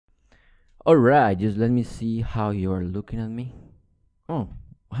All right, just let me see how you're looking at me. Oh,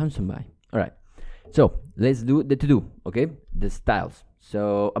 handsome guy. All right, so let's do the to-do, okay? The styles.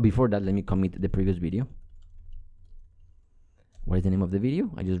 So before that, let me commit the previous video. What is the name of the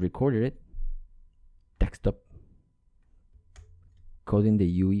video? I just recorded it. Desktop coding the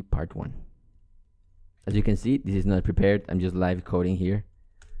UE part 1. As you can see, this is not prepared. I'm just live coding here.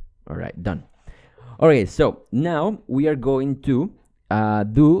 All right, done. All right, so now we are going to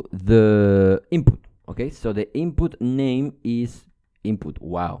do the input. Okay, so the input name is input.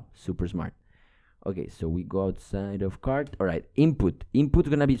 Wow, super smart. Okay, so we go outside of cart. All right, input. Input is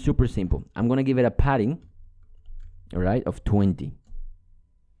gonna be super simple. I'm gonna give it a padding, all right, of 20.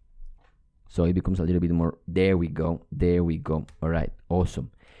 So it becomes a little bit more. There we go. There we go. All right,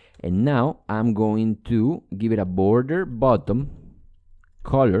 awesome. And now I'm going to give it a border bottom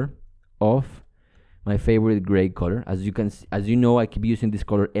color of my favorite gray color. As you can see, as you know, I keep using this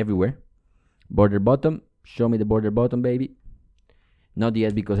color everywhere. Border bottom. Show me the border bottom, baby. Not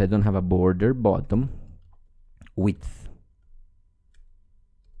yet, because I don't have a border bottom width.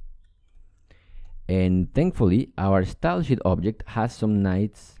 And thankfully, our style sheet object has some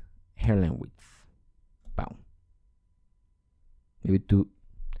nice hairline width. Wow. Maybe too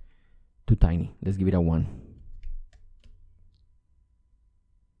tiny. Let's give it a 1.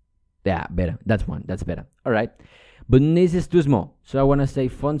 Yeah, better. That's 1. That's better. All right. But this is too small. So I want to say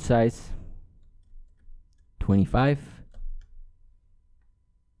font size 25.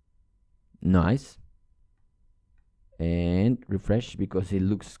 Nice. And refresh because it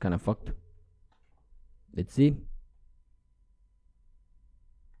looks kind of fucked. Let's see.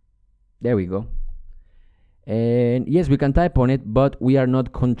 There we go. And yes, we can type on it, but we are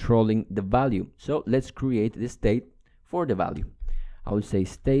not controlling the value. So let's create the state for the value. I will say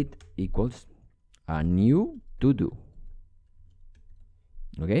state equals a new to do.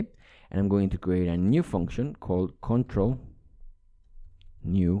 Okay, and I'm going to create a new function called control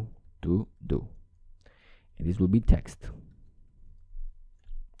new to do, and this will be text.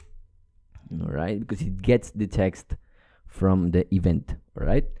 All right, because it gets the text from the event. All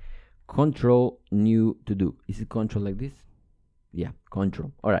right, control new to do. Is it control like this? Yeah,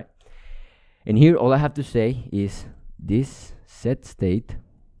 control. All right, and here all I have to say is this set state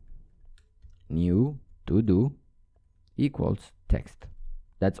new to do equals text.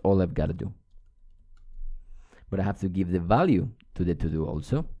 That's all I've got to do. But I have to give the value to the to do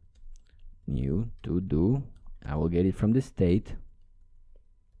also. New to do. I will get it from the state.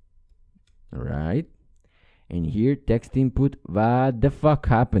 All right. And here text input. What the fuck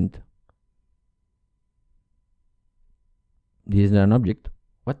happened? This is not an object.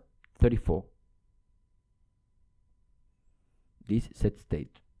 What? 34. This set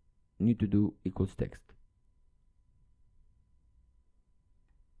state new to do equals text.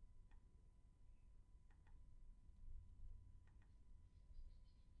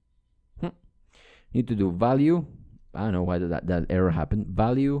 Need to do value. I don't know why that error happened.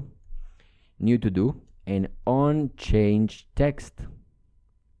 Value new to do and on change text.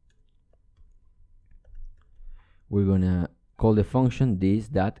 We're gonna call the function this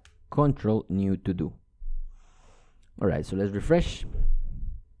that control new to do. All right, so let's refresh.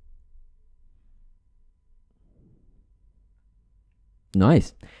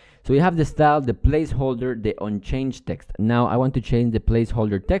 Nice. So you have the style, the placeholder, the unchanged text. Now I want to change the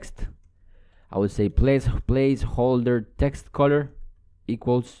placeholder text. I would say placeholder text color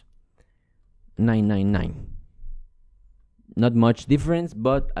equals 999. Not much difference,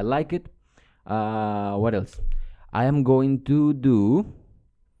 but I like it. What else? I am going to do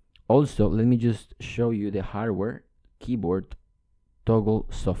also, let me just show you the hardware keyboard toggle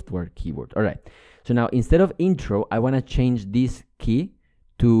software keyboard. All right, so now instead of intro, I want to change this key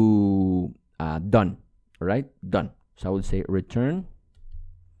to done. All right, done. So I will say return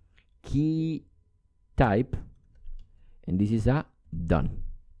key type, and this is a done.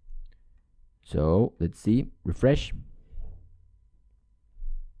 So let's see, refresh.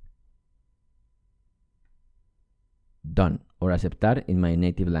 Done, or aceptar in my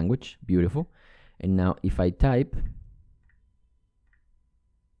native language. Beautiful. And now if I type,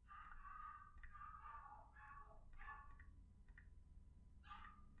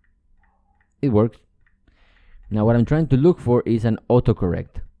 it works. Now what I'm trying to look for is an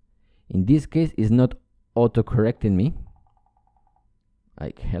autocorrect. In this case, it's not autocorrecting me.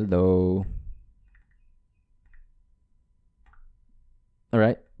 Like, hello. All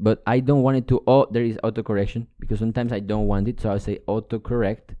right, but I don't want it to, oh, there is autocorrection, because sometimes I don't want it, so I'll say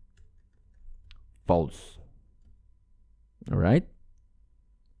autocorrect false. All right,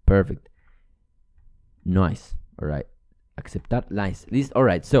 perfect, nice. All right, accept that, nice. This, all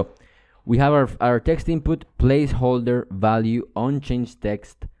right, so we have our text input, placeholder, value, unchanged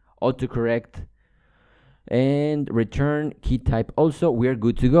text, autocorrect, and return key type. Also, we're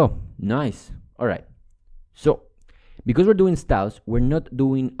good to go. Nice. All right. So because we're doing styles, we're not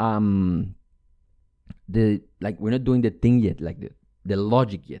doing we're not doing the thing yet, like the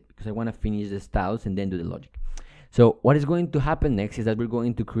logic yet, because I want to finish the styles and then do the logic. So what is going to happen next is that we're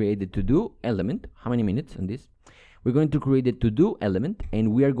going to create the to-do element. How many minutes on this? We're going to create the to-do element,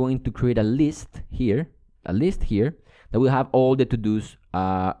 and we are going to create a list here that will have all the to-dos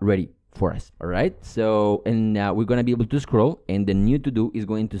ready for us. All right. So, and we're going to be able to scroll, and the new to-do is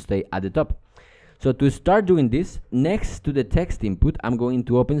going to stay at the top. So to start doing this, next to the text input, I'm going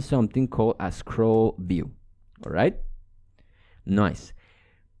to open something called a scroll view. All right. Nice.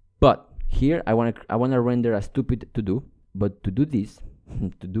 But here I want to render a stupid to do, but to do this,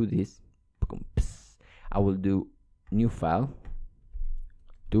 I will do new file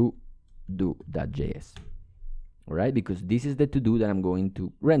to do.js. All right, because this is the to do that I'm going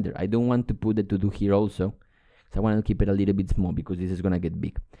to render. I don't want to put the to do here also, so I want to keep it a little bit small because this is going to get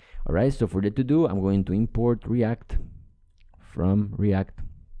big. All right, so for the to do, I'm going to import React from React,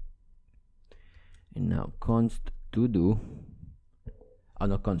 and now const to do. Oh,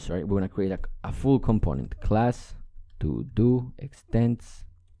 no, const, sorry. We're going to create a full component class to do extends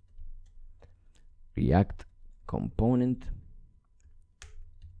React component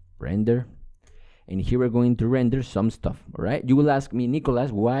render, and here we're going to render some stuff. All right, you will ask me,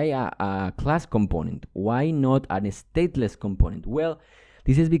 Nicolas, why a class component? Why not a stateless component? Well,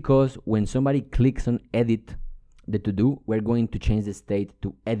 this is because when somebody clicks on edit the to do, we're going to change the state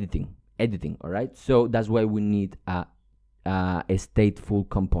to editing. All right, so that's why we need a stateful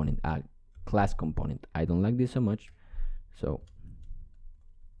component, a class component. I don't like this so much, so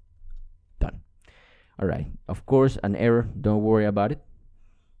done. All right, of course, an error, don't worry about it.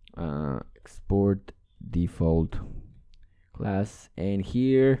 Export default class, and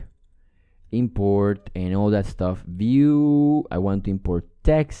here import and all that stuff. View, I want to import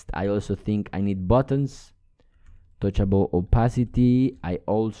text. I also think I need buttons, touchable opacity. I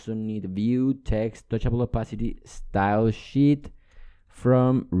also need view, text, touchable opacity, style sheet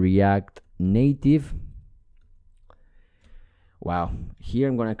from React Native. Wow, here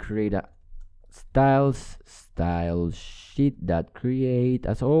I'm gonna create a style sheet that create.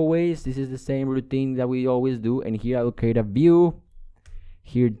 As always, this is the same routine that we always do, and here I will create a view,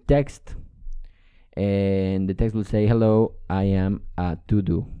 here text, and the text will say, hello, I am a to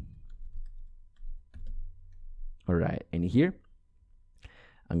do. All right, and here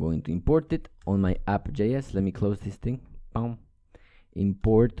I'm going to import it on my app.js. Let me close this thing. Boom.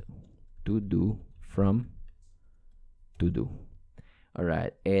 Import to do from to do. All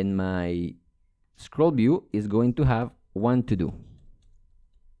right, and my scroll view is going to have one to do.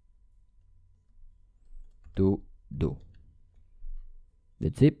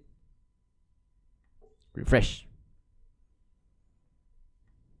 That's it. Refresh.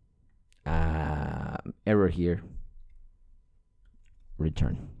 Error here.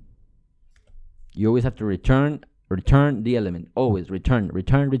 Return. You always have to return the element. Always return.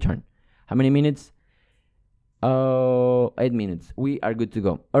 How many minutes? 8 minutes. We are good to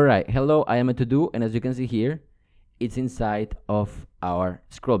go. All right. Hello, I am a to do, and as you can see here, it's inside of our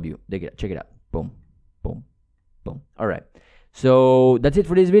scroll view. Check it out. Boom, boom, boom. All right. So that's it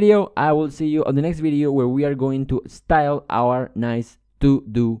for this video. I will see you on the next video where we are going to style our nice to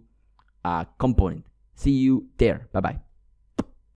do component. See you there. Bye bye.